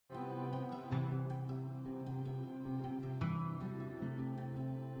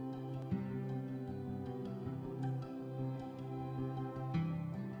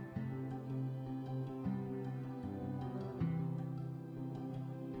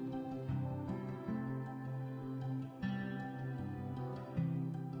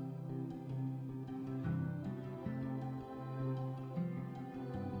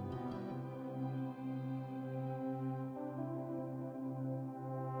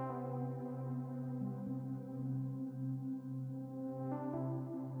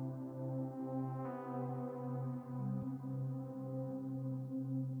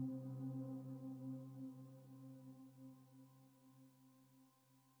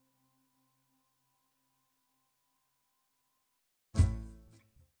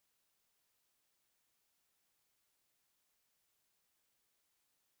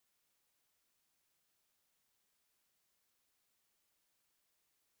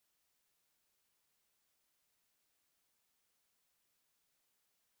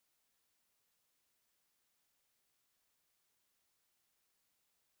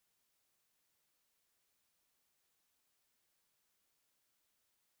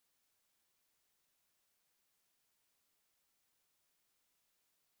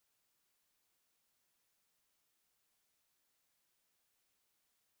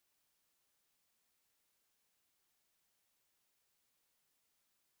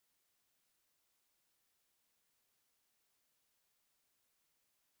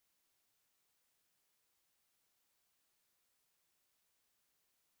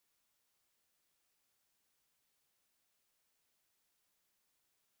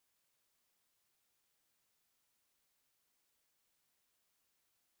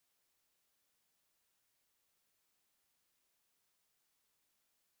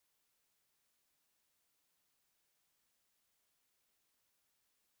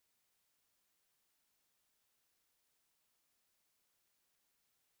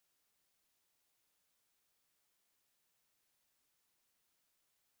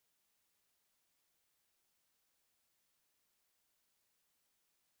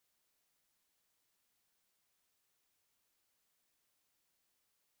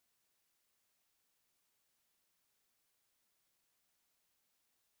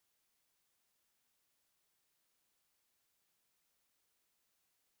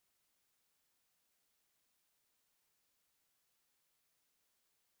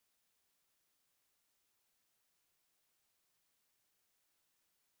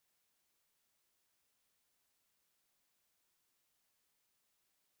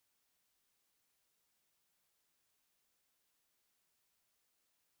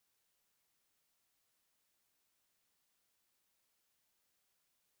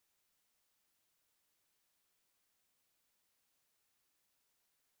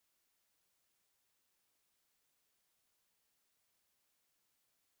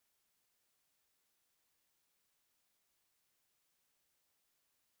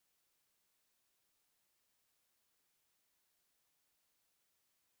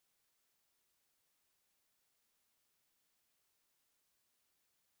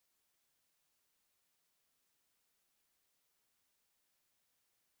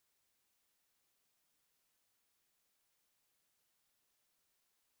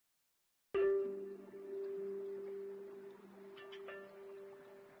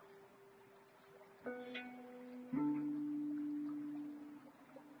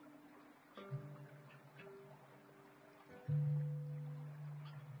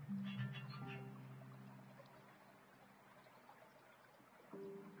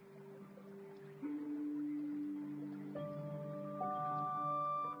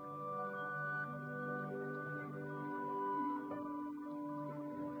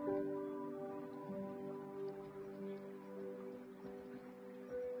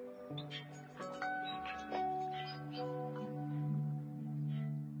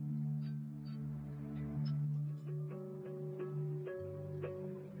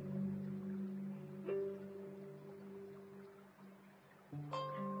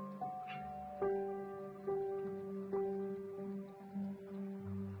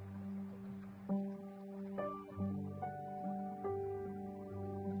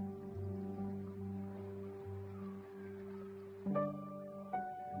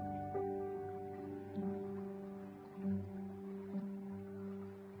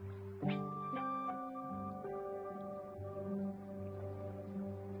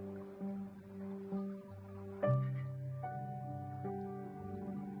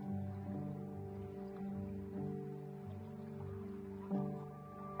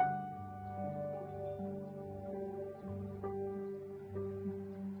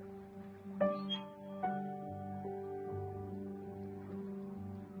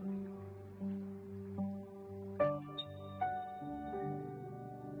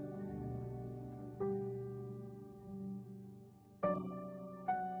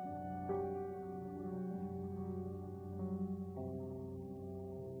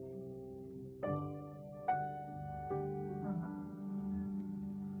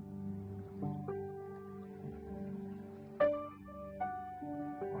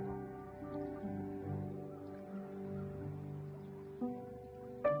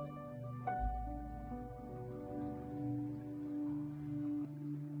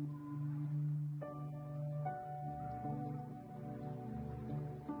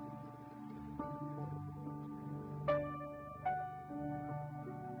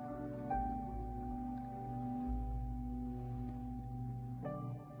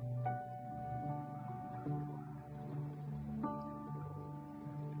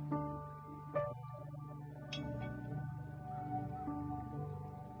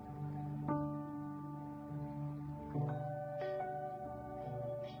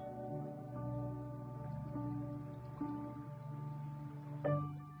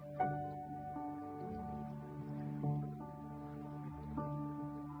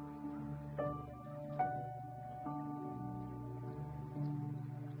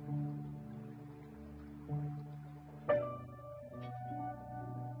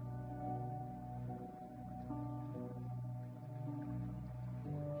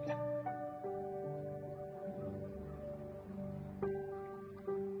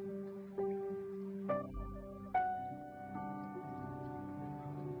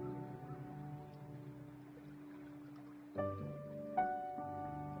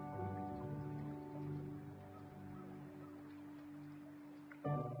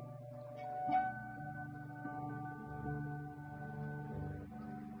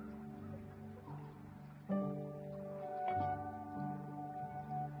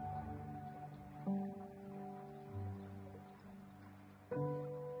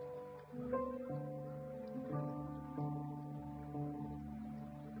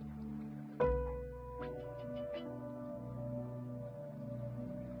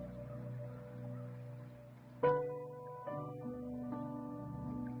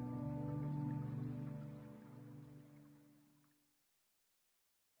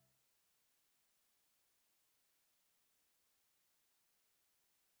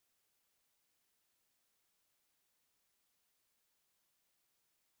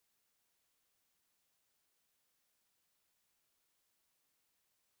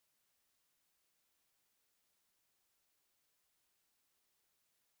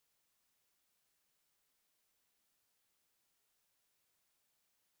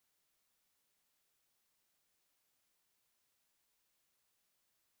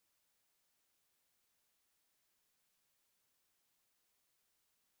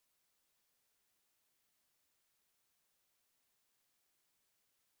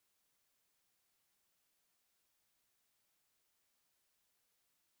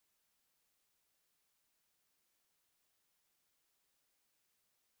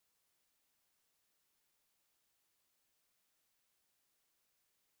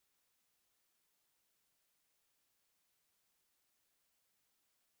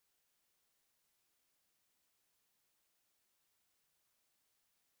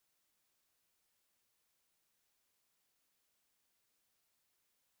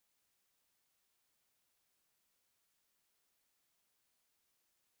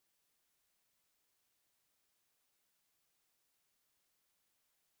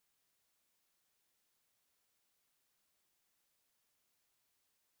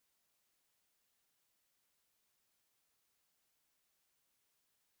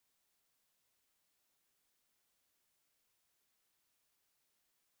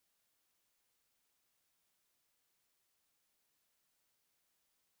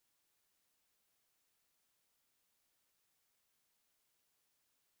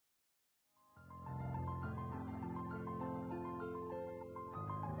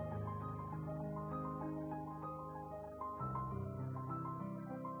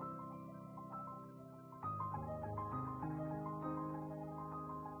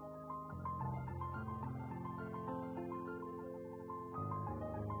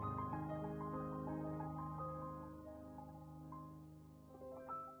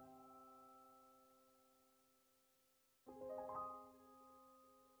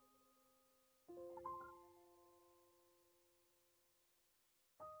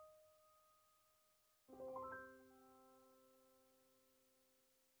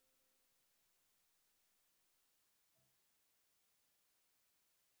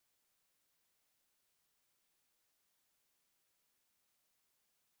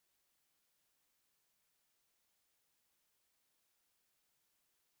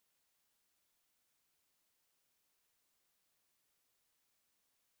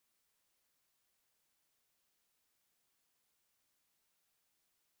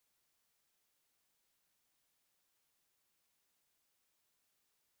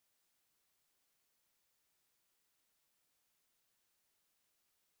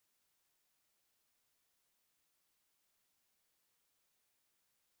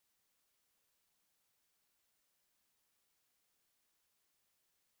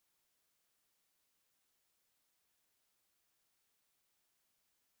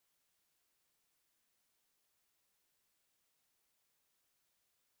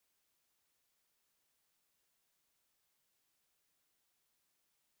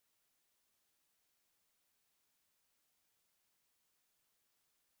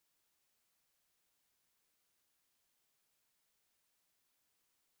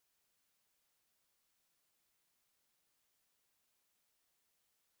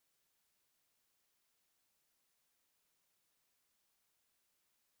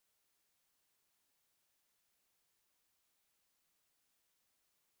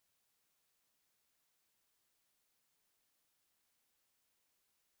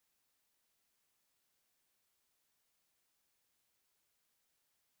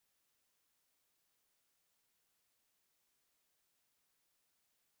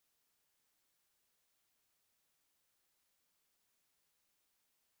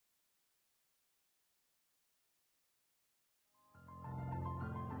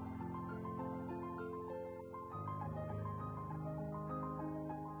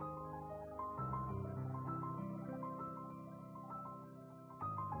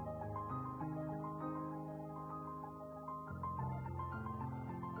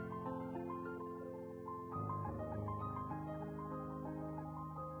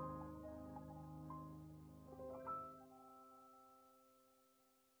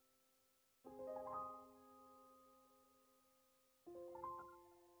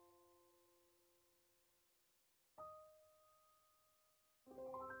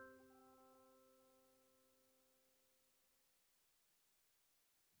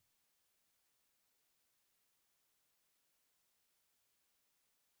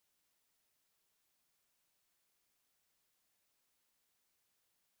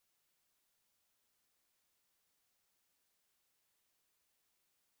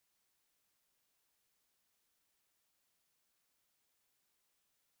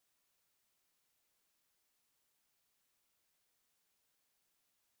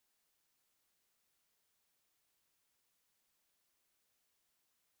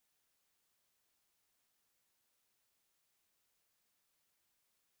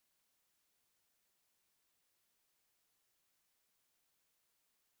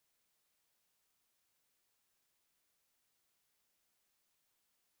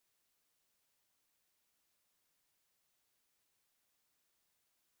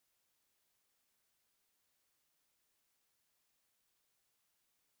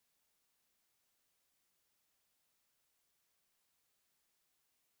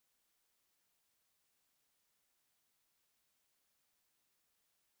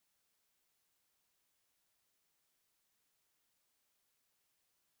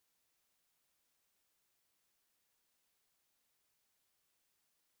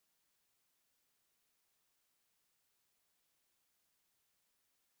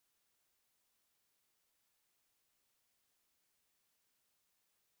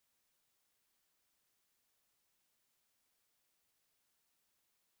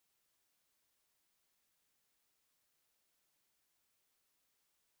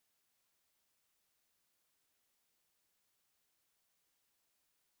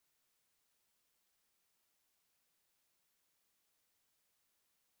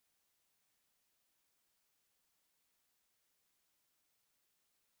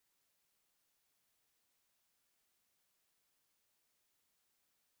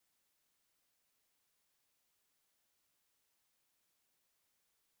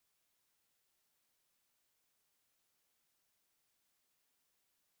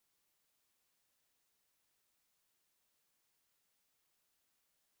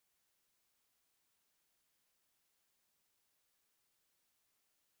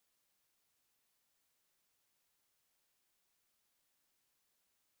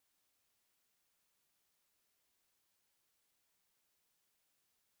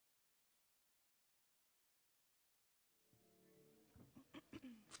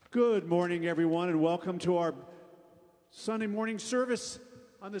Good morning, everyone, and welcome to our Sunday morning service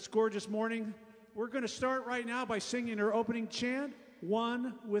on this gorgeous morning. We're going to start right now by singing our opening chant,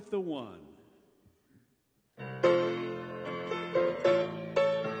 One with the One.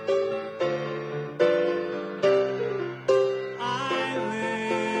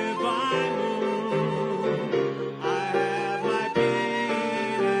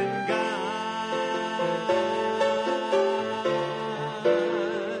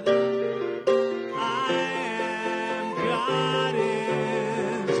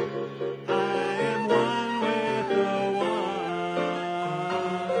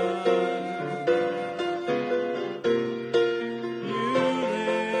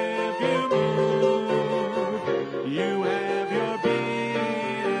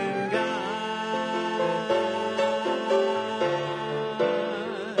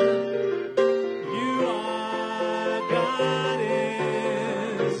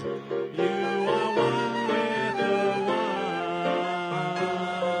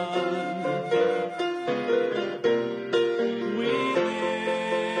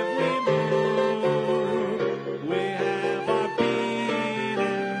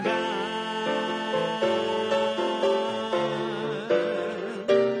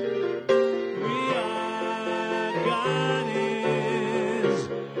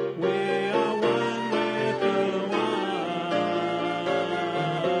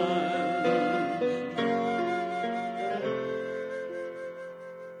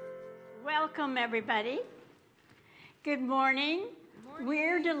 Everybody. Good morning.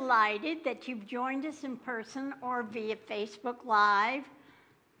 We're delighted that you've joined us in person or via Facebook Live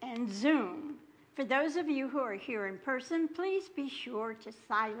and Zoom. For those of you who are here in person, please be sure to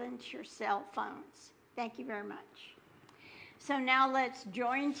silence your cell phones. Thank you very much. So now let's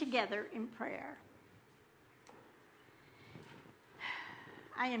join together in prayer.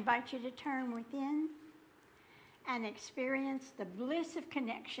 I invite you to turn within and experience the bliss of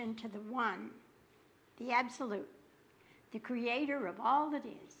connection to the One, the Absolute, the Creator of all that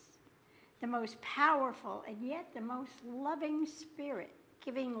is, the most powerful and yet the most loving Spirit,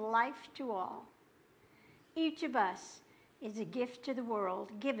 giving life to all. Each of us is a gift to the world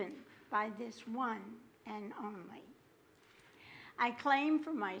given by this one and only. I claim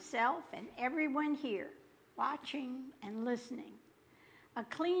for myself and everyone here, watching and listening, a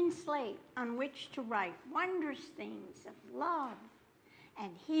clean slate on which to write wondrous things of love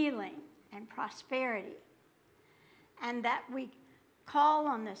and healing and prosperity, and that we call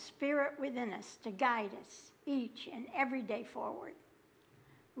on the Spirit within us to guide us each and every day forward.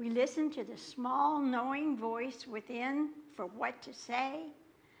 We listen to the small knowing voice within for what to say,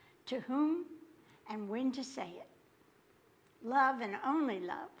 to whom, and when to say it. Love and only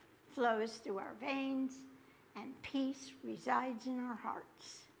love flows through our veins, and peace resides in our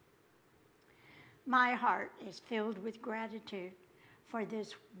hearts. My heart is filled with gratitude for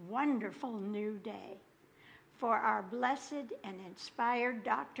this wonderful new day, for our blessed and inspired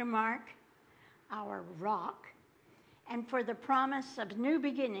Dr. Mark, our rock, and for the promise of new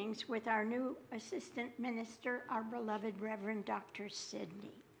beginnings with our new assistant minister, our beloved Reverend Dr.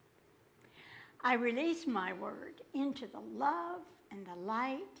 Sidney. I release my word into the love and the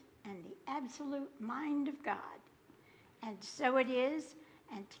light and the absolute mind of God. And so it is,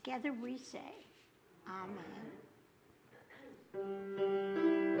 and together we say, Amen.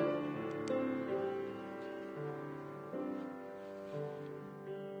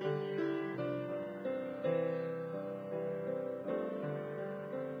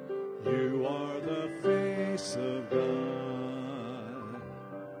 You are the face of God.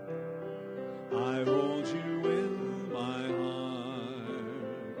 I hold you in my heart.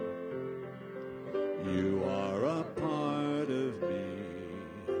 You are a part of me.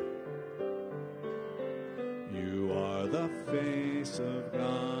 You are the face of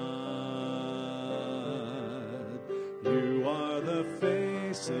God. You are the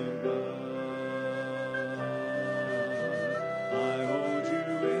face of God. I hold you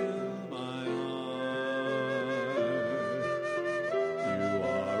in my heart. You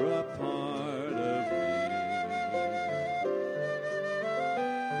are a part of me.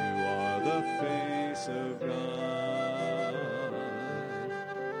 You are the face of God.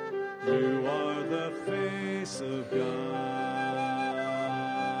 You are the face of God.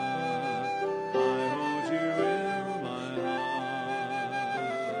 I hold you in my heart.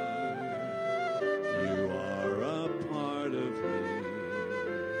 You are a part of me.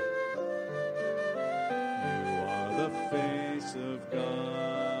 You are the face of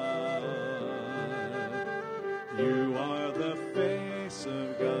God. You are the face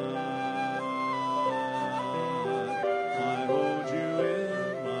of God. I hold you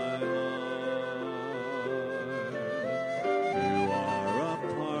in my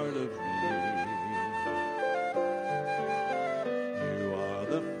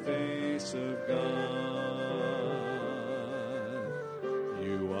face of God.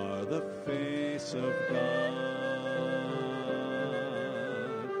 You are the face of God.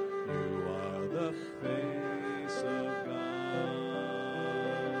 You are the face of God.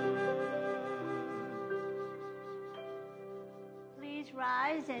 Please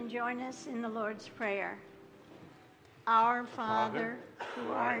rise and join us in the Lord's Prayer. Our Father,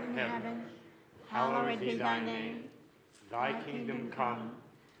 who art in heaven, hallowed be thy name. Thy kingdom come,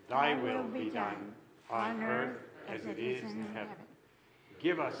 thy will be done, on earth as it is in heaven.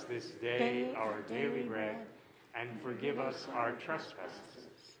 Give us this day our daily bread, and forgive us our trespasses,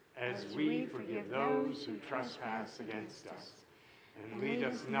 as we forgive those who trespass against us. And lead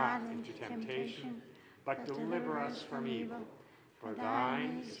us not into temptation, but deliver us from evil. For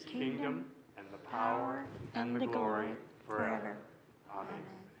thine is the kingdom, and the power, and the glory, forever. Amen.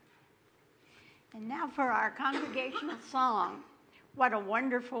 And now for our congregational song, What a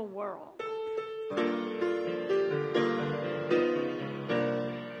Wonderful World.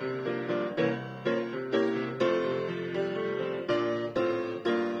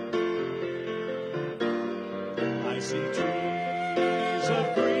 I see trees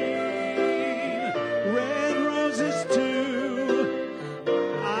of green, red roses too.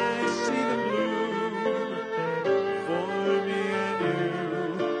 I see them bloom for me and you,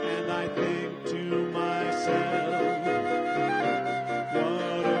 and I think to myself,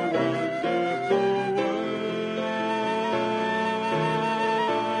 what a wonderful world.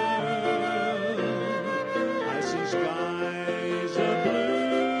 I see skies of blue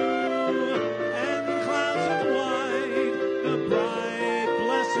and clouds of white, the bright,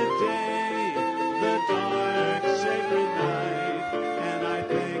 blessed day, the dark, sacred night, and I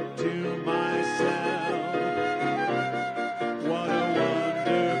think to myself, what a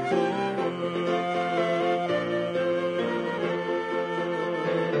wonderful world.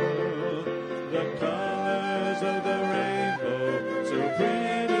 The colors of the rainbow, so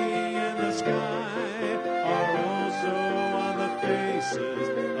pretty in the sky, are also on the faces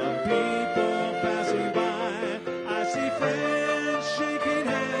of people passing by. I see friends shaking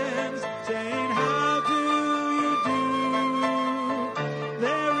hands, saying, how do you do?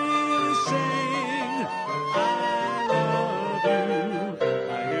 They're really saying, I love you.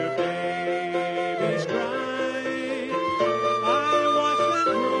 I hear babies crying, I watch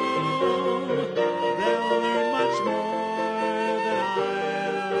them grow. They'll learn much more than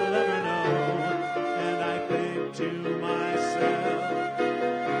I'll ever know. And I think to myself,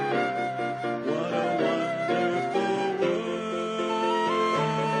 what a wonderful world.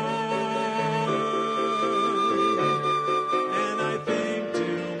 And I think to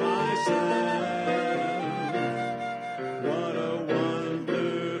myself, what a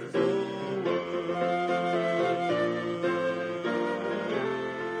wonderful world.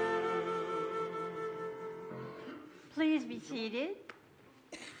 Please be seated.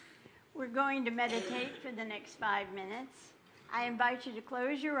 We're going to meditate for the next 5 minutes. I invite you to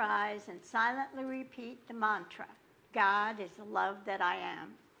close your eyes and silently repeat the mantra, God is the love that I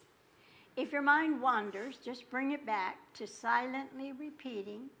am. If your mind wanders, just bring it back to silently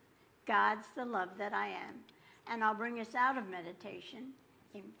repeating, God's the love that I am. And I'll bring us out of meditation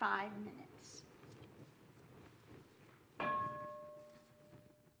in 5 minutes.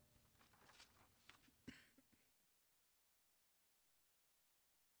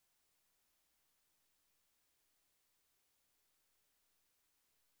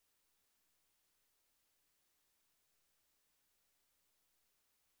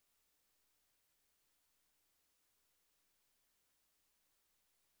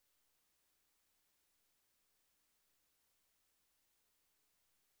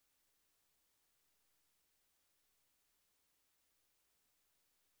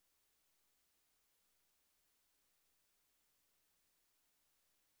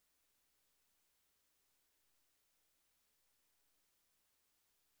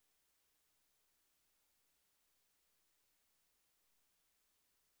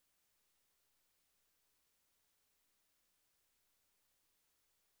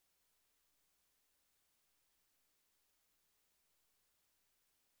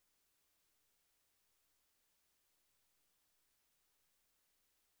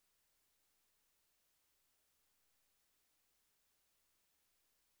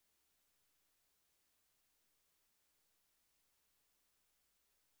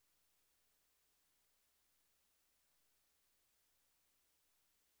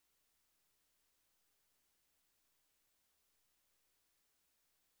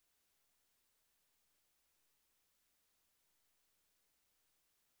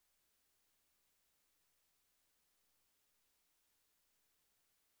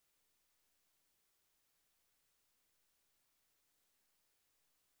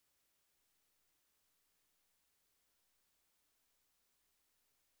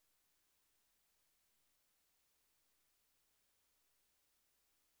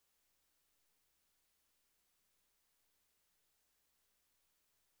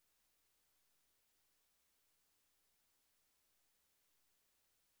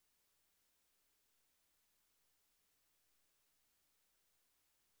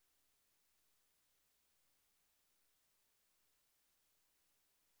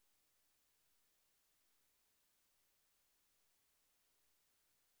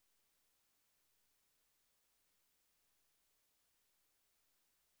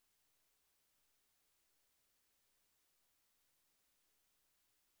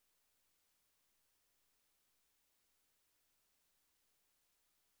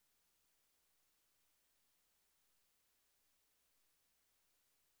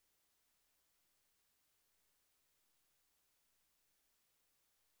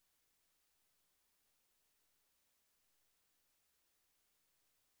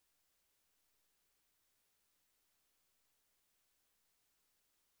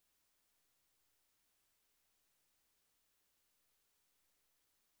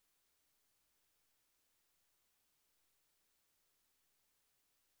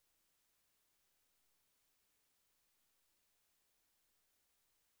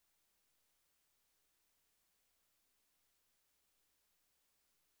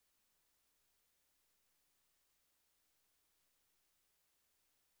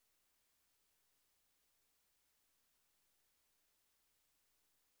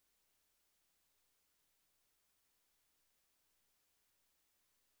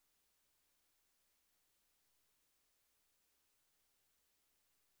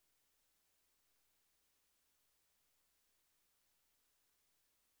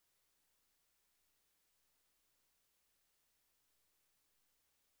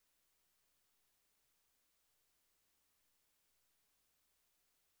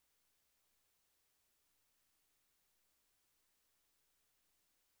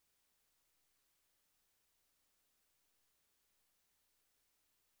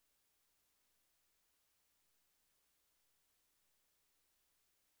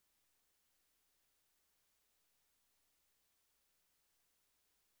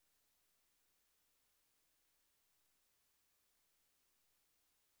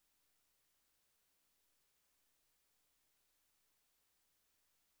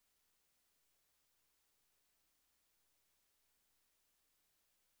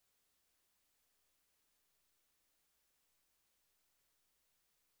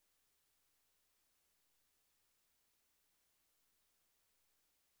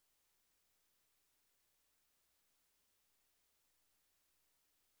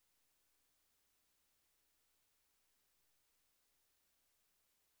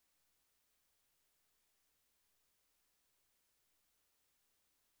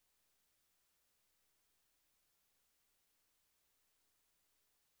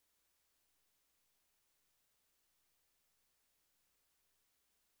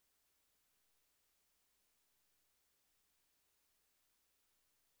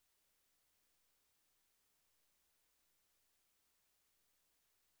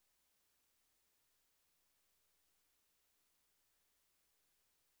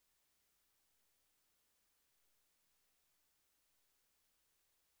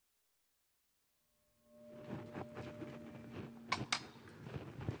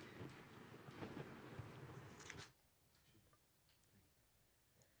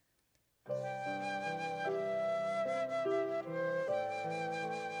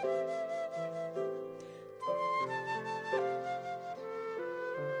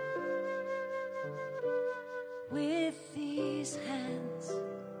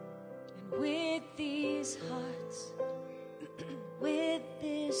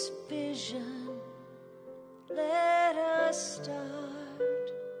 this vision, let us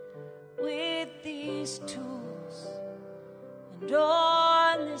start with these tools, and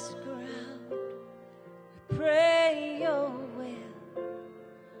on this ground we pray your will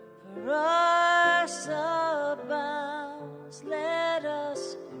for us abounds. Let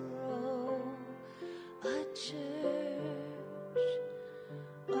us grow a church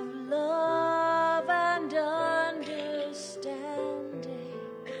of love and understanding.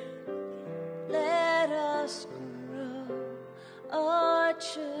 Let us grow a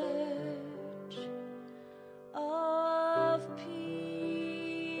church of peace.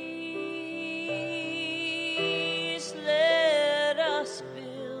 Let us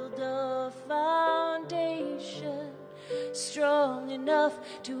build a foundation strong enough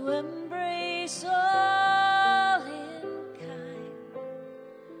to embrace all in kind.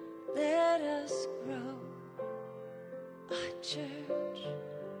 Let us grow a church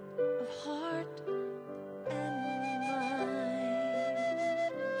of heart and mind.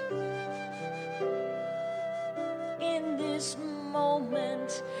 In this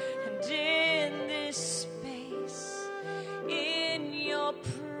moment and in this space, in your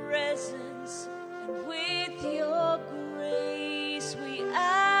presence and with your grace, we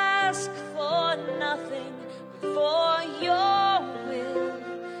ask for nothing but for your will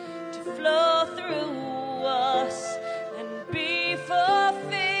to flow through us and be fulfilled,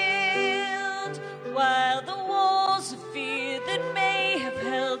 while the walls of fear that may have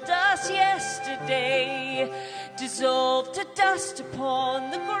held us yesterday dissolve to dust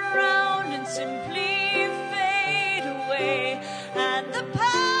upon the ground and simply fade away, and the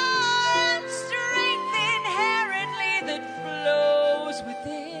power and strength inherently that flows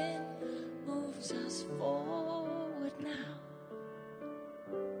within moves us forward now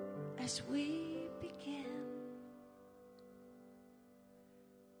as we begin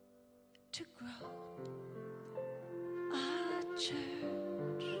to grow our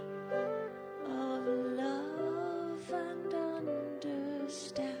church of love and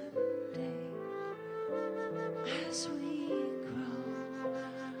understanding. As we grow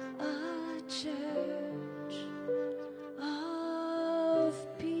our church of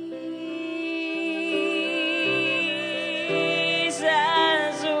peace,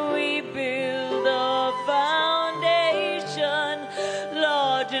 as we build a foundation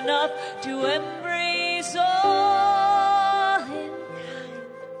large enough to embrace all in kind.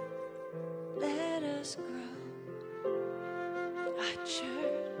 Let us grow a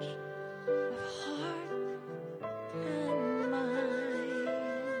church of heart and mind.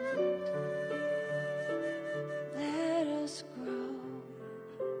 Let us grow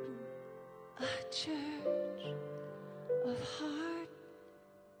a church of heart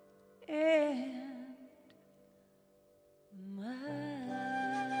and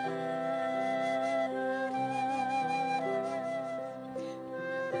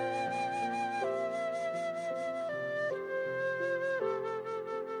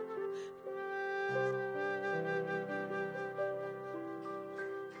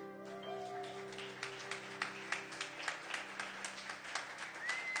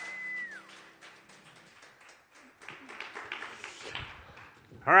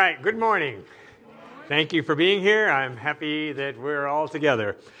All right, good morning. Thank you for being here. I'm happy that we're all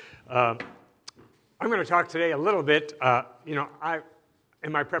together. I'm going to talk today a little bit, in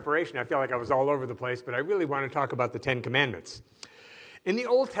my preparation, I feel like I was all over the place, but I really want to talk about the Ten Commandments. In the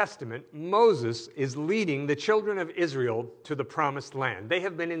Old Testament, Moses is leading the children of Israel to the Promised Land. They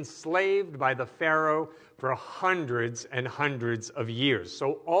have been enslaved by the Pharaoh for hundreds and hundreds of years.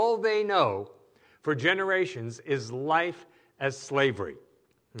 So all they know for generations is life as slavery.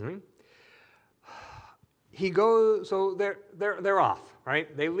 Mm-hmm. So they're off,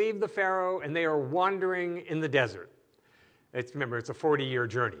 right? They leave the Pharaoh and they are wandering in the desert. Remember, it's a 40-year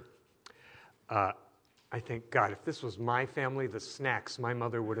journey. I think, God, if this was my family, the snacks my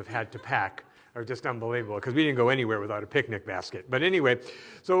mother would have had to pack are just unbelievable, because we didn't go anywhere without a picnic basket. But anyway,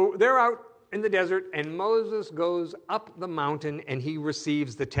 so they're out in the desert, and Moses goes up the mountain, and he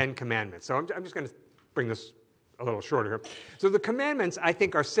receives the Ten Commandments. So I'm just going to bring this a little shorter here. So the commandments, I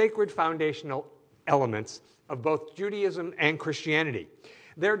think, are sacred foundational elements of both Judaism and Christianity.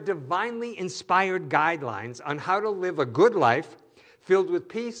 They're divinely inspired guidelines on how to live a good life filled with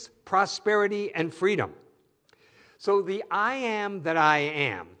peace, prosperity, and freedom. So the I am that I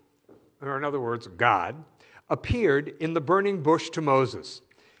am, or in other words, God, appeared in the burning bush to Moses.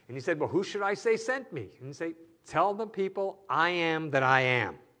 And he said, well, who should I say sent me? And he said, tell the people I am that I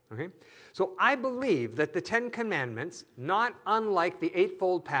am. Okay? So I believe that the Ten Commandments, not unlike the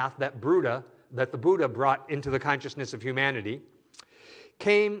Eightfold Path that the Buddha brought into the consciousness of humanity,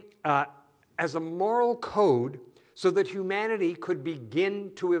 came as a moral code so that humanity could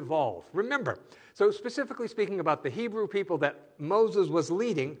begin to evolve. Remember, so specifically speaking about the Hebrew people that Moses was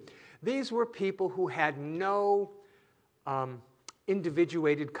leading, these were people who had no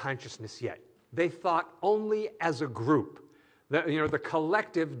individuated consciousness yet. They thought only as a group. The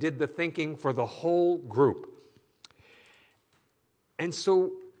collective did the thinking for the whole group. And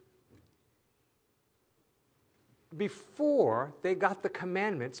so before they got the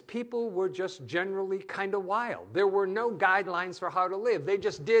commandments, people were just generally kind of wild. There were no guidelines for how to live. They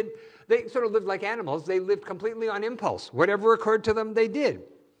sort of lived like animals. They lived completely on impulse. Whatever occurred to them, they did.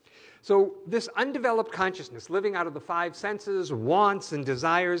 So this undeveloped consciousness, living out of the five senses, wants and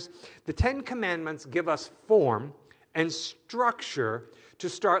desires, the Ten Commandments give us form and structure to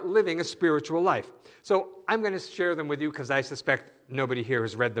start living a spiritual life. So I'm going to share them with you because I suspect nobody here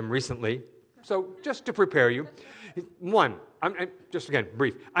has read them recently. So just to prepare you. 1, just again,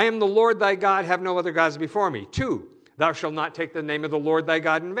 brief. I am the Lord thy God, have no other gods before me. 2, thou shalt not take the name of the Lord thy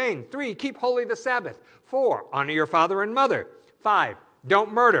God in vain. 3, keep holy the Sabbath. 4, honor your father and mother. 5,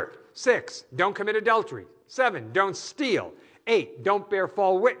 don't murder. 6, don't commit adultery. 7, don't steal. 8, don't bear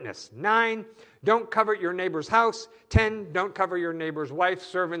false witness. 9, don't covet your neighbor's house. 10, don't covet your neighbor's wife,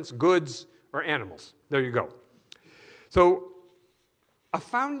 servants, goods, or animals. There you go. So a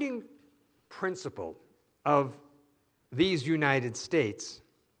founding principle of these United States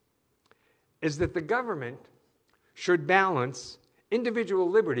is that the government should balance individual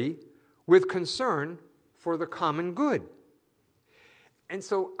liberty with concern for the common good. And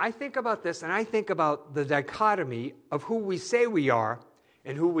so I think about this, and I think about the dichotomy of who we say we are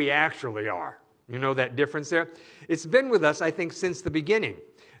and who we actually are. You know that difference there? It's been with us, I think, since the beginning,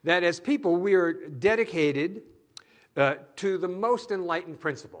 that as people, we are dedicated to the most enlightened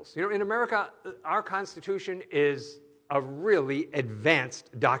principles. You know, in America, our Constitution is a really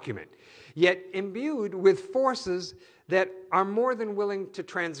advanced document, yet imbued with forces that are more than willing to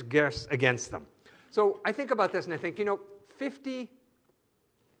transgress against them. So I think about this and I think,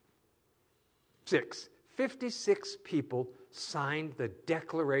 56 people signed the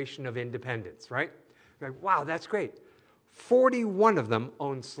Declaration of Independence, right? Like, wow, that's great. 41 of them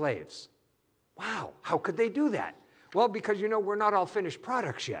owned slaves. Wow, how could they do that? Well, because, we're not all finished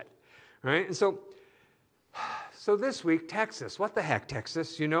products yet, right? And so this week, Texas, what the heck,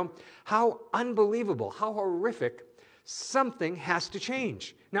 Texas, how unbelievable, how horrific, something has to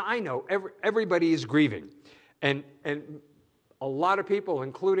change. Now, I know everybody is grieving, and a lot of people,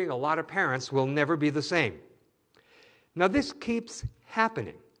 including a lot of parents, will never be the same. Now, this keeps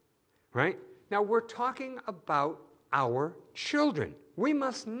happening, right? Now, we're talking about our children. We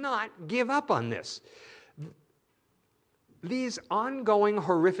must not give up on this. These ongoing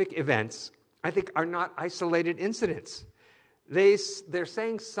horrific events, I think, are not isolated incidents. They're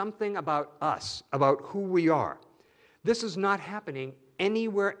saying something about us, about who we are. This is not happening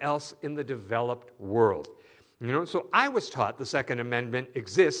anywhere else in the developed world. So I was taught the Second Amendment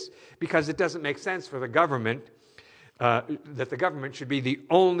exists because it doesn't make sense for the government, that the government should be the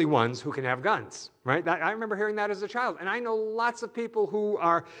only ones who can have guns, right? I remember hearing that as a child. And I know lots of people who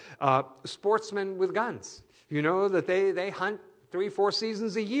are sportsmen with guns, that they hunt 3-4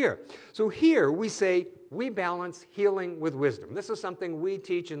 seasons a year. So here we say we balance healing with wisdom. This is something we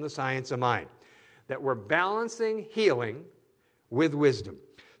teach in the Science of Mind, that we're balancing healing with wisdom.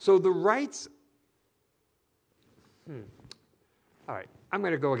 So the rights... All right, I'm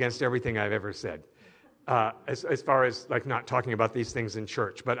going to go against everything I've ever said as far as like not talking about these things in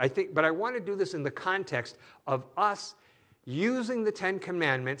church. But I want to do this in the context of us using the Ten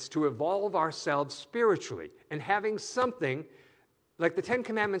Commandments to evolve ourselves spiritually and having something like the Ten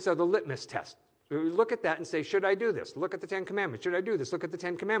Commandments are the litmus test. We look at that and say, should I do this? Look at the Ten Commandments. Should I do this? Look at the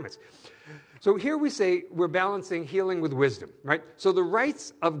Ten Commandments. So here we say we're balancing healing with wisdom, right? So the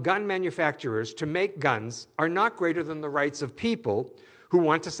rights of gun manufacturers to make guns are not greater than the rights of people who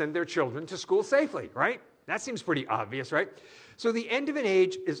want to send their children to school safely, right? That seems pretty obvious, right? So the end of an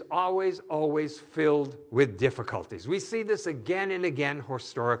age is always, always filled with difficulties. We see this again and again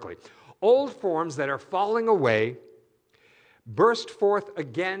historically. Old forms that are falling away burst forth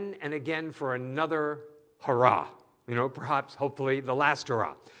again and again for another hurrah, perhaps, hopefully, the last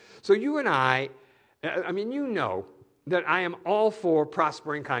hurrah. So you and I that I am all for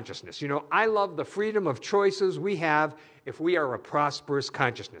prospering consciousness. I love the freedom of choices we have if we are a prosperous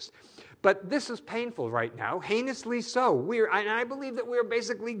consciousness. But this is painful right now, heinously so. And I believe that we're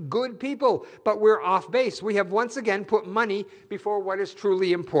basically good people, but we're off base. We have once again put money before what is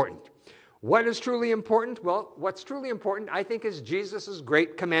truly important. What is truly important? Well, what's truly important, I think, is Jesus'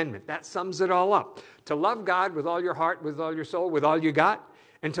 great commandment. That sums it all up. To love God with all your heart, with all your soul, with all you got,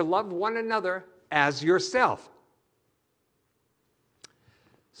 and to love one another as yourself.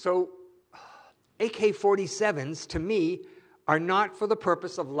 So, AK-47s, to me, are not for the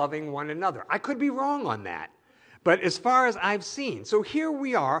purpose of loving one another. I could be wrong on that. But as far as I've seen, so here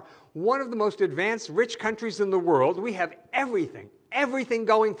we are, one of the most advanced, rich countries in the world. We have everything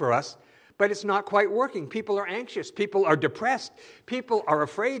going for us, but it's not quite working. People are anxious. People are depressed. People are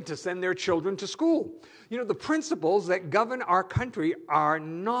afraid to send their children to school. You know, the principles that govern our country are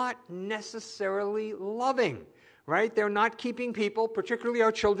not necessarily loving, right? They're not keeping people, particularly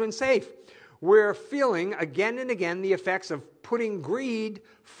our children, safe. We're feeling again and again the effects of putting greed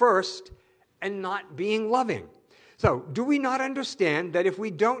first and not being loving. So, do we not understand that if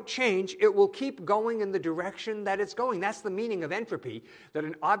we don't change, it will keep going in the direction that it's going? That's the meaning of entropy, that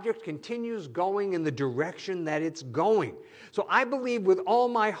an object continues going in the direction that it's going. So I believe with all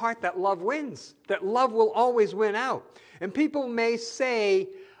my heart that love wins, that love will always win out. And people may say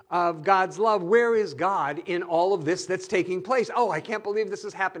of God's love, where is God in all of this that's taking place? Oh, I can't believe this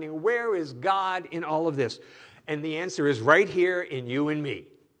is happening. Where is God in all of this? And the answer is right here in you and me.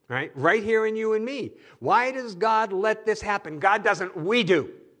 Right here in you and me. Why does God let this happen? God doesn't, we do.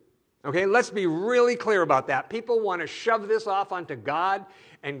 Okay, let's be really clear about that. People want to shove this off onto God,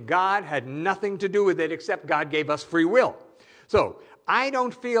 and God had nothing to do with it except God gave us free will. So I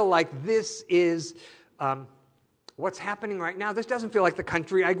don't feel like this is what's happening right now. This doesn't feel like the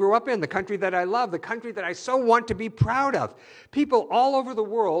country I grew up in, the country that I love, the country that I so want to be proud of. People all over the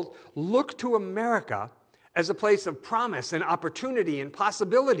world look to America as a place of promise and opportunity and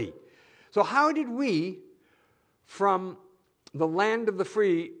possibility. So how did we, from the land of the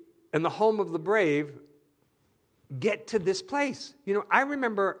free and the home of the brave, get to this place? You know, I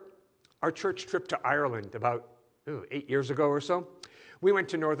remember our church trip to Ireland about 8 years ago or so. We went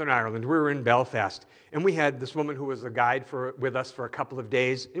to Northern Ireland. We were in Belfast, and we had this woman who was a guide with us for a couple of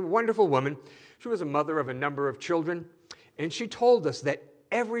days. A wonderful woman. She was a mother of a number of children, and she told us that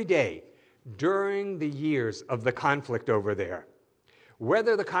every day during the years of the conflict over there,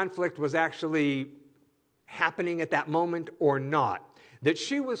 whether the conflict was actually happening at that moment or not, that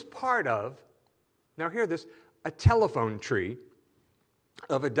she was part of, now hear this, a telephone tree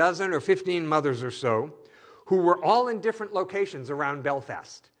of a dozen or 15 mothers or so who were all in different locations around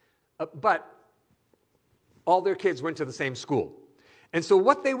Belfast, but all their kids went to the same school. And so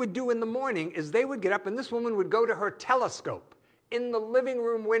what they would do in the morning is they would get up, and this woman would go to her telescope in the living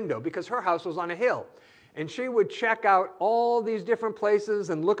room window, because her house was on a hill. And she would check out all these different places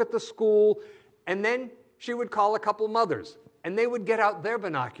and look at the school, and then she would call a couple mothers, and they would get out their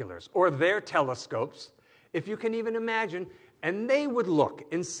binoculars or their telescopes, if you can even imagine, and they would look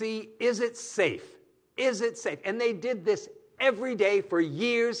and see, is it safe? Is it safe? And they did this every day for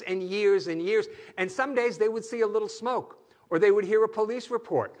years and years and years. And some days they would see a little smoke, or they would hear a police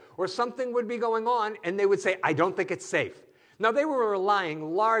report, or something would be going on, and they would say, I don't think it's safe. Now, they were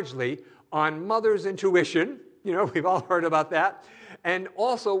relying largely on mother's intuition. You know, we've all heard about that. And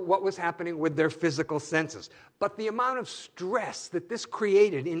also what was happening with their physical senses. But the amount of stress that this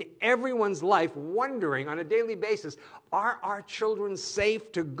created in everyone's life, wondering on a daily basis, are our children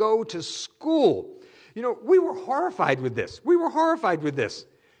safe to go to school? You know, we were horrified with this. We were horrified with this.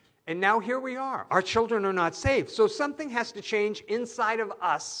 And now here we are. Our children are not safe. So something has to change inside of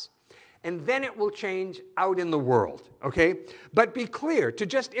us, and then it will change out in the world, okay? But be clear, to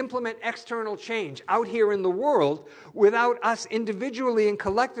just implement external change out here in the world without us individually and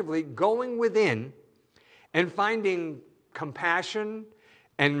collectively going within and finding compassion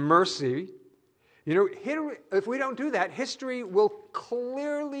and mercy, you know, if we don't do that, history will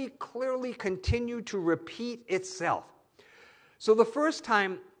clearly continue to repeat itself. So the first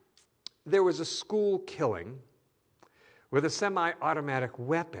time there was a school killing with a semi-automatic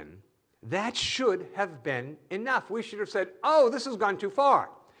weapon, that should have been enough. We should have said, oh, this has gone too far.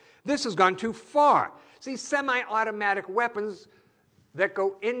 This has gone too far. See, semi-automatic weapons that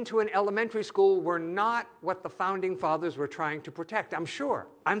go into an elementary school were not what the founding fathers were trying to protect. I'm sure.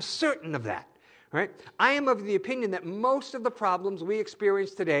 I'm certain of that. Right? I am of the opinion that most of the problems we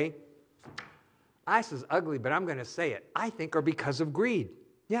experience today, this is ugly, but I'm going to say it, I think are because of greed.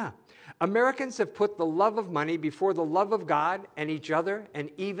 Yeah. Americans have put the love of money before the love of God and each other and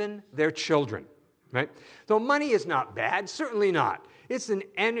even their children, right? So money is not bad, certainly not. It's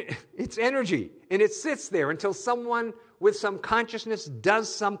energy, and it sits there until someone with some consciousness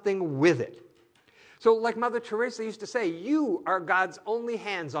does something with it. So like Mother Teresa used to say, you are God's only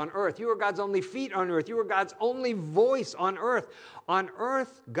hands on earth. You are God's only feet on earth. You are God's only voice on earth. On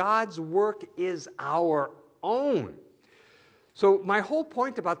earth, God's work is our own. So my whole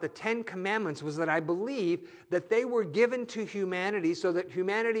point about the 10 Commandments was that I believe that they were given to humanity so that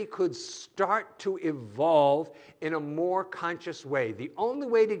humanity could start to evolve in a more conscious way. The only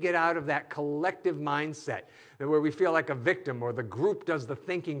way to get out of that collective mindset, where we feel like a victim or the group does the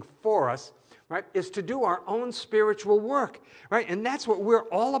thinking for us, right, is to do our own spiritual work, right? And that's what we're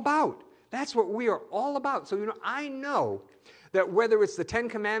all about. That's what we are all about. So, I know that whether it's the 10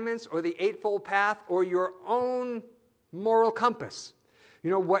 Commandments or the Eightfold Path or your own moral compass,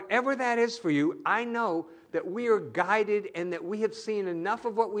 whatever that is for you, I know that we are guided and that we have seen enough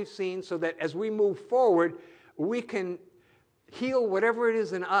of what we've seen so that as we move forward, we can heal whatever it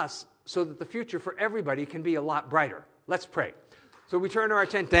is in us so that the future for everybody can be a lot brighter. Let's pray. So we turn our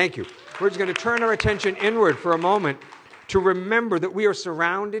attention, thank you. We're just going to turn our attention inward for a moment to remember that we are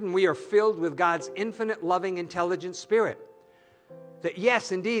surrounded and we are filled with God's infinite, loving, intelligent Spirit. That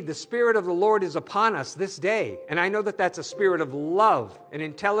yes, indeed, the Spirit of the Lord is upon us this day. And I know that that's a spirit of love and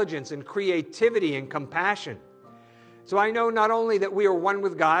intelligence and creativity and compassion. So I know not only that we are one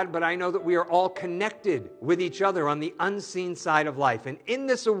with God, but I know that we are all connected with each other on the unseen side of life. And in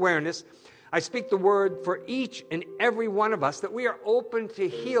this awareness, I speak the word for each and every one of us that we are open to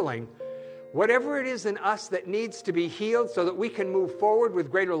healing whatever it is in us that needs to be healed so that we can move forward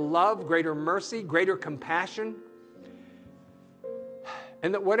with greater love, greater mercy, greater compassion.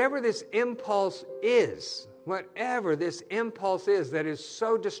 And that whatever this impulse is that is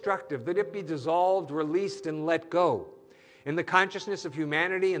so destructive, that it be dissolved, released, and let go in the consciousness of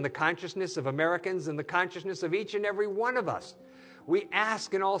humanity, in the consciousness of Americans, in the consciousness of each and every one of us. We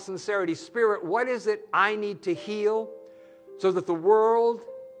ask in all sincerity, Spirit, what is it I need to heal so that the world,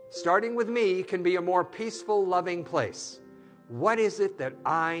 starting with me, can be a more peaceful, loving place? What is it that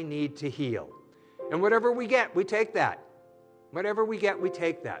I need to heal? And whatever we get, we take that. Whatever we get, we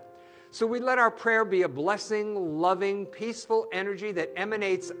take that. So we let our prayer be a blessing, loving, peaceful energy that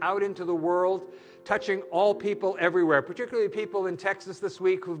emanates out into the world, touching all people everywhere, particularly people in Texas this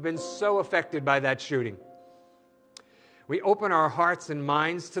week who've been so affected by that shooting. We open our hearts and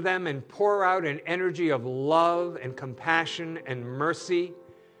minds to them and pour out an energy of love and compassion and mercy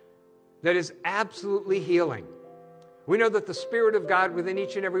that is absolutely healing. We know that the Spirit of God within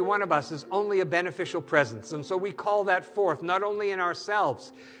each and every one of us is only a beneficial presence. And so we call that forth, not only in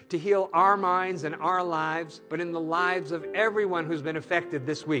ourselves, to heal our minds and our lives, but in the lives of everyone who's been affected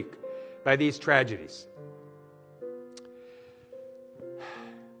this week by these tragedies.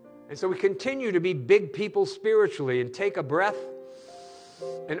 And so we continue to be big people spiritually and take a breath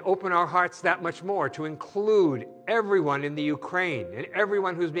and open our hearts that much more to include everyone in the Ukraine and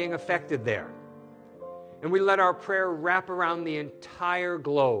everyone who's being affected there. And we let our prayer wrap around the entire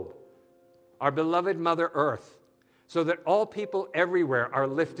globe, our beloved Mother Earth, so that all people everywhere are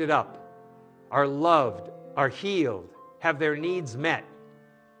lifted up, are loved, are healed, have their needs met.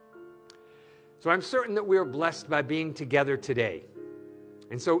 So I'm certain that we are blessed by being together today.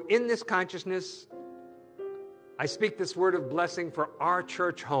 And so in this consciousness, I speak this word of blessing for our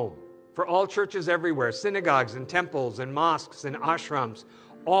church home, for all churches everywhere, synagogues and temples and mosques and ashrams,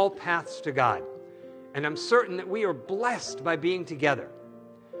 all paths to God. And I'm certain that we are blessed by being together,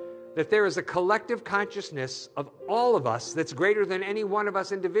 that there is a collective consciousness of all of us that's greater than any one of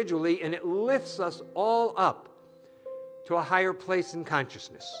us individually, and it lifts us all up to a higher place in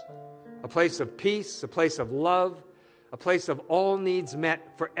consciousness, a place of peace, a place of love, a place of all needs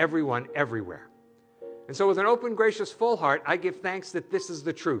met for everyone everywhere. And so with an open, gracious, full heart, I give thanks that this is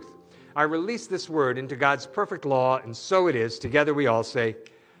the truth. I release this word into God's perfect law, and so it is. Together we all say,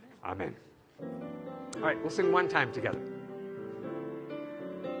 Amen. All right, we'll sing one time together.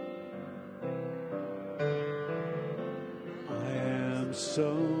 I am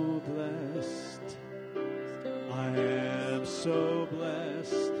so blessed. I am so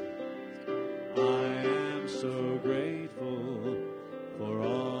blessed. I am so grateful for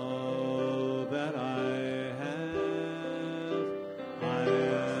all that I have. I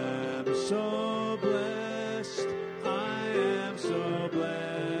am so blessed. I am so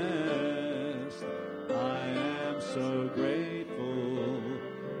blessed. So grateful,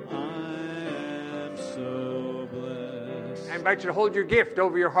 I am so blessed. I invite you to hold your gift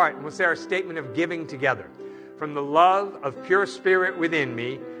over your heart, and we'll say our statement of giving together. From the love of pure spirit within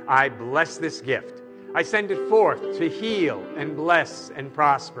me, I bless this gift. I send it forth to heal and bless and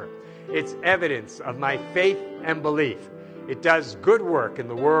prosper. It's evidence of my faith and belief. It does good work in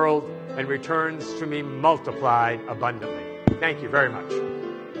the world and returns to me multiplied abundantly. Thank you very much.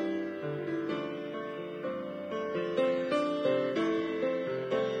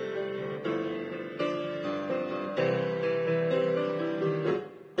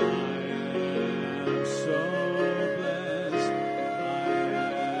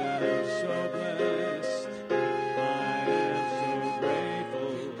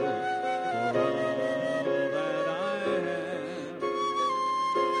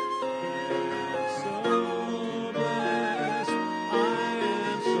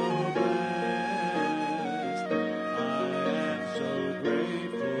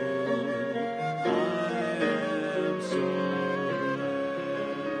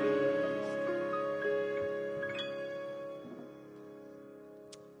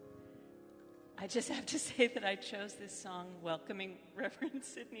 just have to say that I chose this song welcoming Reverend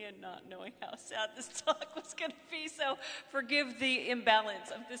Sidney and not knowing how sad this talk was going to be, so forgive the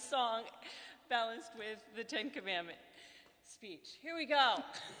imbalance of this song balanced with the Ten Commandment speech. Here we go.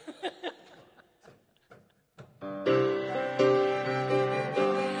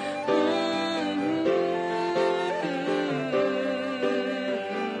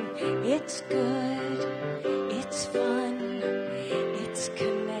 It's good, it's fun, it's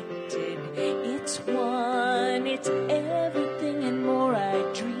connected, it's one, it's everything and more I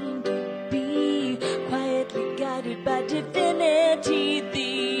dreamed to be, quietly guided by divinity.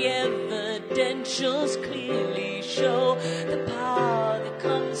 The evidentials clearly show the power that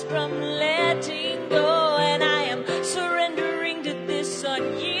comes from letting go, and I am surrendering to this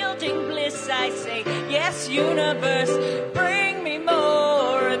unyielding bliss. I say, yes, universe, bring me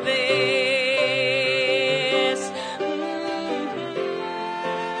more of this.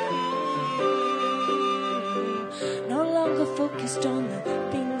 No longer focused on the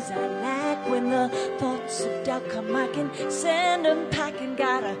things I lack. When the thoughts of doubt come, I can send them packing.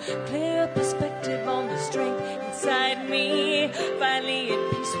 Got a clear perspective on the strength inside me. Finally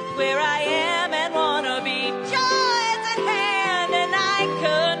at peace with where I am and wanna be. Joys at hand, and I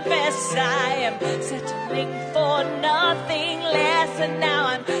confess I am settling for nothing less. And now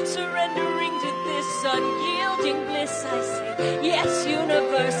I'm surrendering to this unyielding bliss. I say, yes,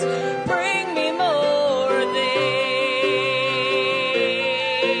 universe, bring me more of this.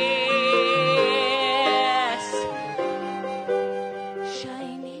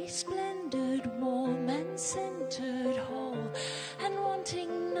 Shiny, splendid, warm and centered, whole, and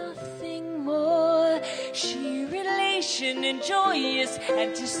wanting nothing more. Sheer elation and joyous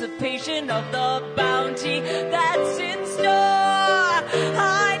anticipation of the bounty that's in store.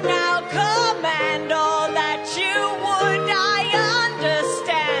 I now command all that you would. I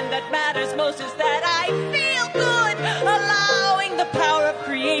understand that matters most is that I feel good, allowing the power of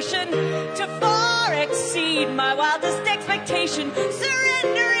creation to far exceed my wildest expectation.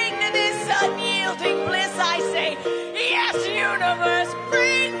 Surrendering to this unyielding bliss, I say, yes, universe,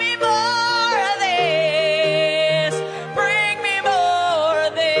 bring me more of this. Bring me more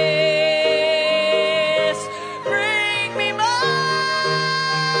of this. Bring me more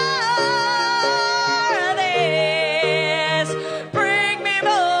of this. Bring me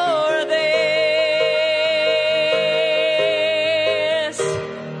more of this.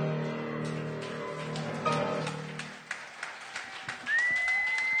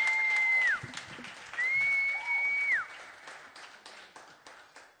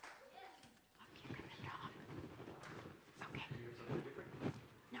 Okay.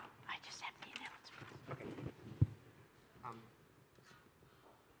 No, I just have the announcement.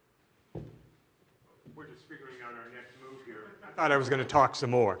 We're just figuring out our next move here. I thought I was going to talk some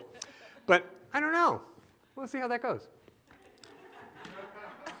more, but I don't know. We'll see how that goes.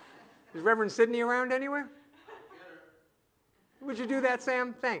 Is Reverend Sidney around anywhere? Would you do that,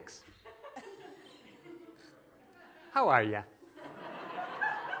 Sam? Thanks. How are you?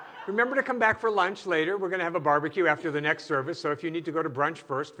 Remember to come back for lunch later. We're going to have a barbecue after the next service, so if you need to go to brunch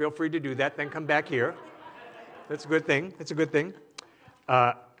first, feel free to do that, then come back here. That's a good thing. That's a good thing.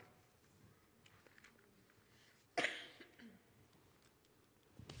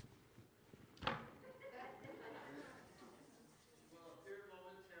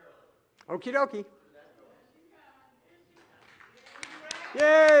 Okie dokie.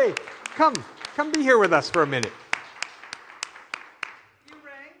 Yay! Come be here with us for a minute. You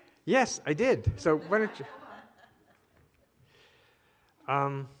rang? Yes, I did. So why don't you?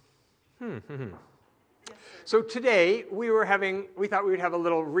 So today we thought we would have a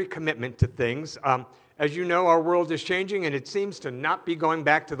little recommitment to things. As you know, our world is changing and it seems to not be going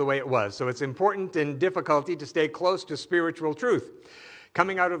back to the way it was. So it's important in difficulty to stay close to spiritual truth.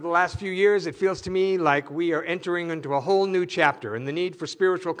 Coming out of the last few years, it feels to me like we are entering into a whole new chapter, and the need for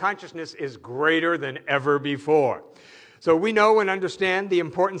spiritual consciousness is greater than ever before. So we know and understand the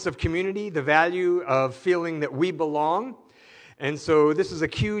importance of community, the value of feeling that we belong, and so this is a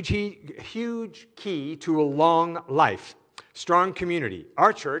huge key to a long life. Strong community.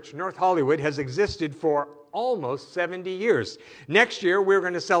 Our church, North Hollywood, has existed for almost 70 years. Next year, we're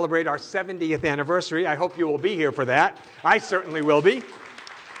going to celebrate our 70th anniversary. I hope you will be here for that. I certainly will be.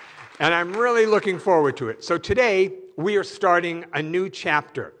 And I'm really looking forward to it. So today, we are starting a new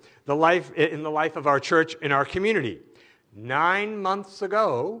chapter in the life of our church and our community. 9 months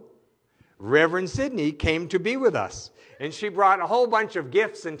ago, Reverend Sidney came to be with us. And she brought a whole bunch of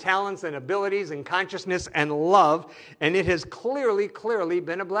gifts and talents and abilities and consciousness and love, and it has clearly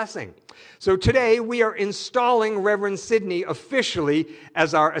been a blessing. So today we are installing Reverend Sidney officially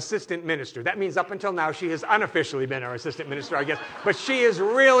as our assistant minister. That means up until now she has unofficially been our assistant minister, I guess, but she is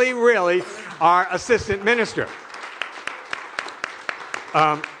really our assistant minister.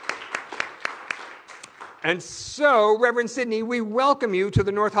 And so, Reverend Sidney, we welcome you to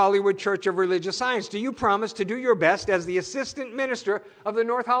the North Hollywood Church of Religious Science. Do you promise to do your best as the assistant minister of the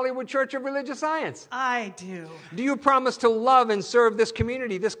North Hollywood Church of Religious Science? I do. Do you promise to love and serve this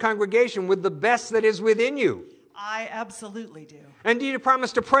community, this congregation, with the best that is within you? I absolutely do. And do you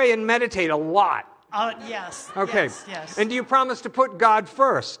promise to pray and meditate a lot? Yes. Okay. Yes. And do you promise to put God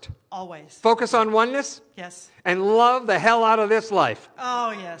first? Always. Focus on oneness? Yes. And love the hell out of this life?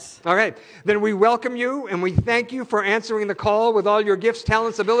 Oh, yes. Okay. Then we welcome you and we thank you for answering the call with all your gifts,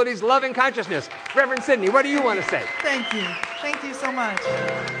 talents, abilities, love, and consciousness. Reverend Sidney, what do you want to say? Thank you. Thank you so much.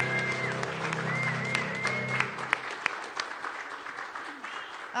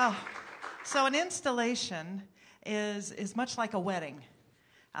 Oh, so an installation is much like a wedding.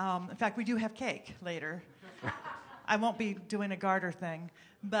 In fact, we do have cake later. I won't be doing a garter thing,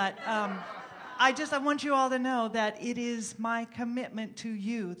 but I want you all to know that it is my commitment to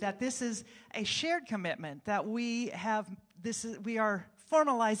you that this is a shared commitment, that we are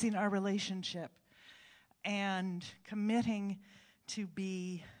formalizing our relationship and committing to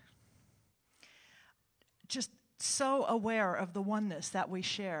be just so aware of the oneness that we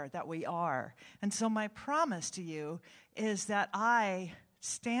share, that we are. And so my promise to you is that I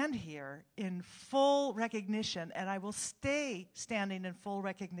stand here in full recognition, and I will stay standing in full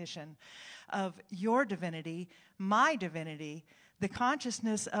recognition of your divinity, my divinity, the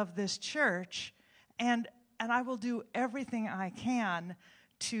consciousness of this church, and I will do everything I can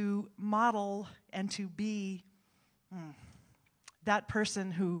to model and to be that person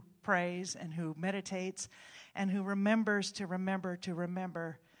who prays and who meditates and who remembers to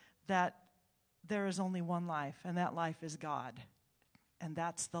remember that there is only one life, and that life is God. And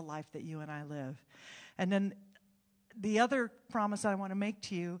that's the life that you and I live. And then the other promise I want to make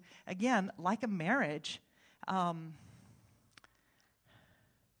to you, again, like a marriage, I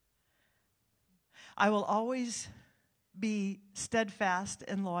will always be steadfast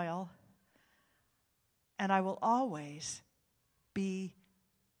and loyal, and I will always be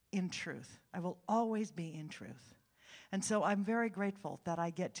in truth. I will always be in truth. And so I'm very grateful that I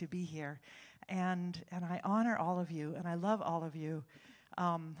get to be here, and I honor all of you, and I love all of you.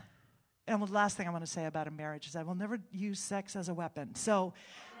 And the last thing I want to say about a marriage is I will never use sex as a weapon. So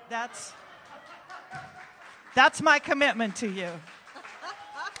that's my commitment to you.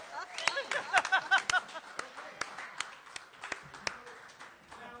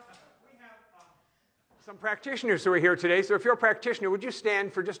 Some practitioners who are here today, so if you're a practitioner, would you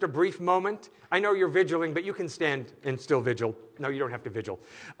stand for just a brief moment? I know you're vigiling, but you can stand and still vigil. No, you don't have to vigil.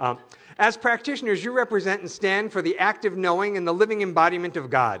 As practitioners, you represent and stand for the active knowing and the living embodiment of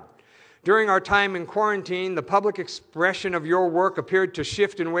God. During our time in quarantine, the public expression of your work appeared to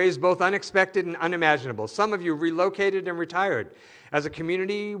shift in ways both unexpected and unimaginable. Some of you relocated and retired. As a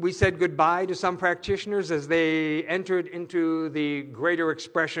community, we said goodbye to some practitioners as they entered into the greater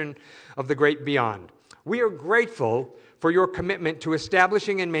expression of the great beyond. We are grateful for your commitment to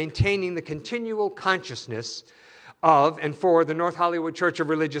establishing and maintaining the continual consciousness of and for the North Hollywood Church of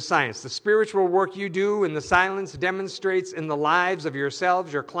Religious Science. The spiritual work you do in the silence demonstrates in the lives of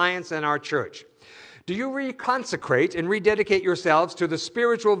yourselves, your clients, and our church. Do you reconsecrate and rededicate yourselves to the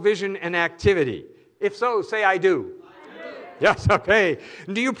spiritual vision and activity? If so, say, I do. I do. Yes, okay.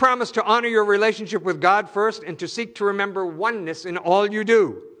 Do you promise to honor your relationship with God first and to seek to remember oneness in all you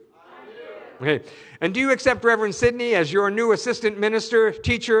do? Okay. And do you accept Reverend Sidney as your new assistant minister,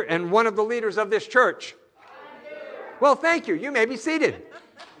 teacher, and one of the leaders of this church? I do. Well, thank you. You may be seated.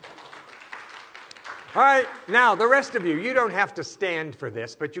 All right. Now, the rest of you, you don't have to stand for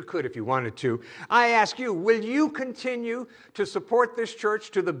this, but you could if you wanted to. I ask you, will you continue to support this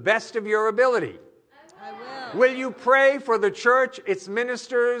church to the best of your ability? I will. Will you pray for the church, its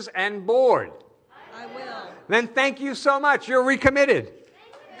ministers, and board? I will. Then thank you so much. You're recommitted.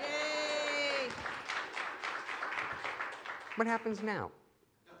 What happens now?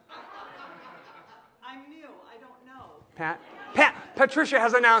 I'm new. I don't know. Patricia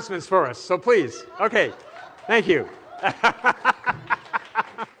has announcements for us, so please. Okay. Thank you.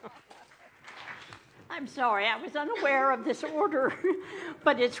 I'm sorry, I was unaware of this order,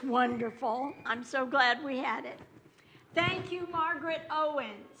 but it's wonderful. I'm so glad we had it. Thank you, Margaret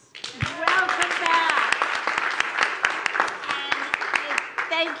Owens. Welcome back. And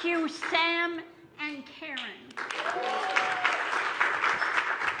Thank you, Sam and Karen.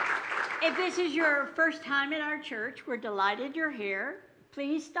 If this is your first time at our church, we're delighted you're here.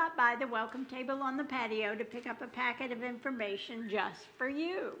 Please stop by the welcome table on the patio to pick up a packet of information just for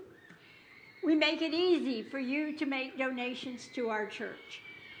you. We make it easy for you to make donations to our church.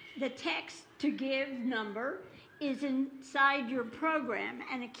 The text to give number is inside your program,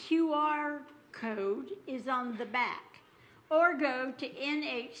 and a QR code is on the back. Or go to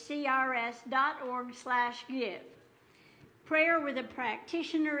nhcrs.org/give. Prayer with a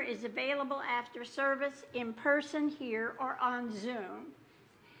practitioner is available after service in person here or on Zoom.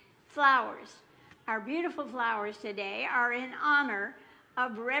 Flowers. Our beautiful flowers today are in honor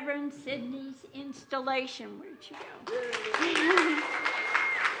of Reverend Sidney's installation. Where'd she go?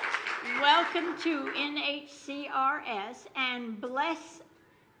 Welcome to NHCRS, and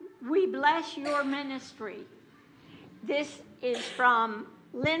we bless your ministry. This is from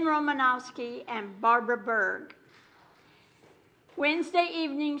Lynn Romanowski and Barbara Berg. Wednesday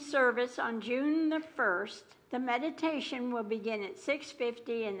evening service on June the 1st, the meditation will begin at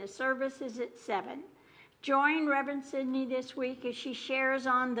 6:50 and the service is at 7. Join Reverend Sidney this week as she shares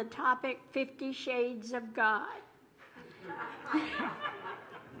on the topic 50 Shades of God.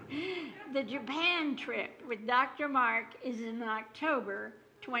 The Japan trip with Dr. Mark is in October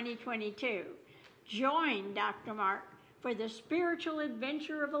 2022. Join Dr. Mark for the spiritual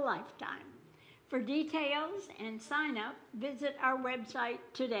adventure of a lifetime. For details and sign up, visit our website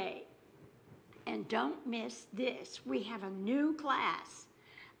today. And don't miss this, we have a new class.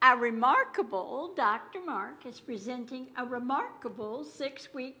 Our remarkable Dr. Mark is presenting a remarkable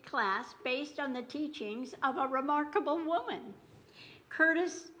 6-week class based on the teachings of a remarkable woman.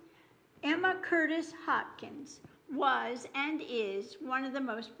 Emma Curtis Hopkins was and is one of the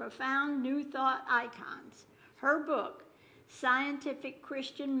most profound New Thought icons. Her book, Scientific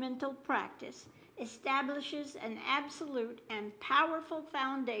Christian Mental Practice, establishes an absolute and powerful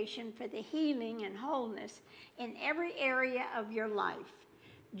foundation for the healing and wholeness in every area of your life.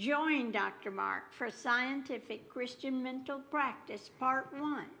 Join Dr. Mark for Scientific Christian Mental Practice Part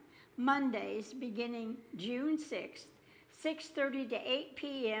 1, Mondays beginning June 6th, 6:30 to 8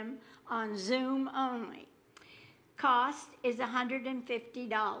 p.m. on Zoom only. Cost is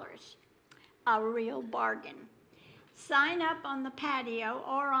 $150, a real bargain. Sign up on the patio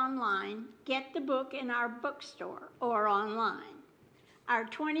or online. Get the book in our bookstore or online. Our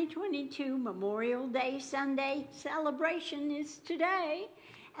 2022 Memorial Day Sunday celebration is today.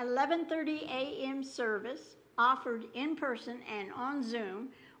 11:30 a.m. service offered in person and on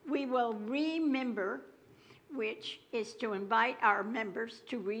Zoom. We will remember, which is to invite our members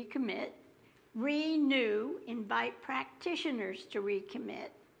to recommit. Renew, invite practitioners to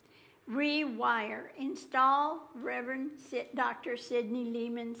recommit. Rewire, install Reverend Dr. Sidney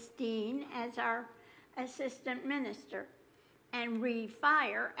Lehman Steen as our assistant minister. And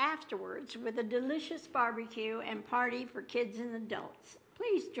refire afterwards with a delicious barbecue and party for kids and adults.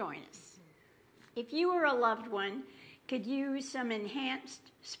 Please join us. If you or a loved one could use some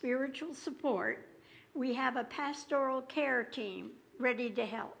enhanced spiritual support, we have a pastoral care team ready to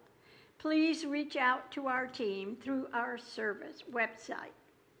help. Please reach out to our team through our service website.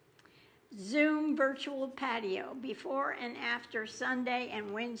 Zoom virtual patio before and after Sunday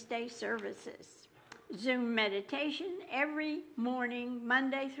and Wednesday services. Zoom meditation every morning,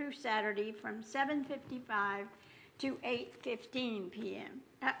 Monday through Saturday from 7:55 to 8:15 p.m.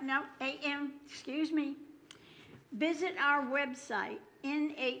 a.m. Visit our website,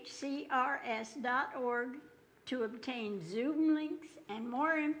 nhcrs.org, to obtain Zoom links and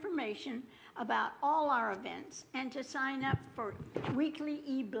more information about all our events and to sign up for weekly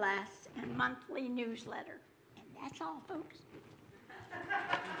e-blasts and monthly newsletter. And that's all, folks.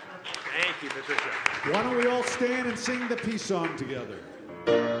 Thank you, Patricia. Why don't we all stand and sing the peace song together?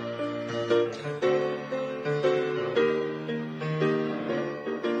 Earth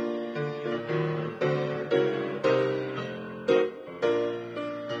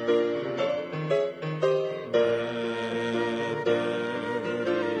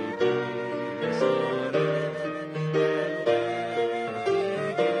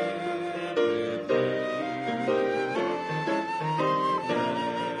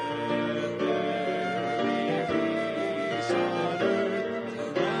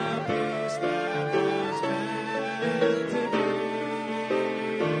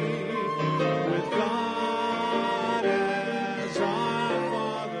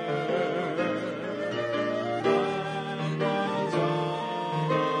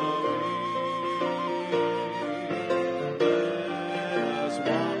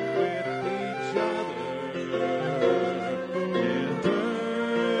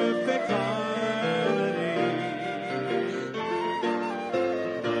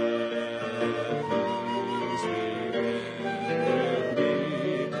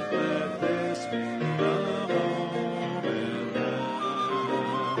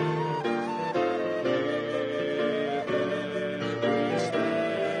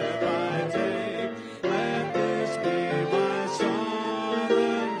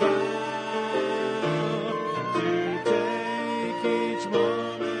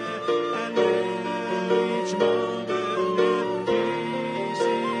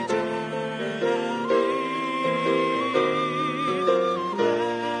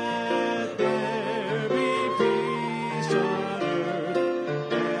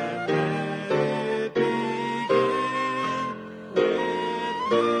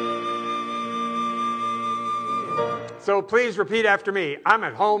So please repeat after me. I'm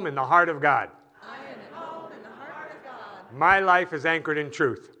at home in the heart of God. I am at home in the heart of God. My life is anchored in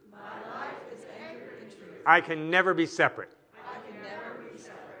truth. My life is anchored in truth. I can never be separate. I can never be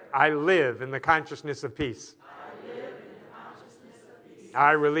separate. I live in the consciousness of peace. I live in the consciousness of peace.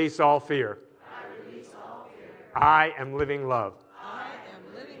 I release all fear. I release all fear. I am living love. I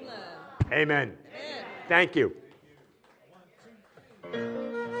am living love. Amen. Amen. Thank you.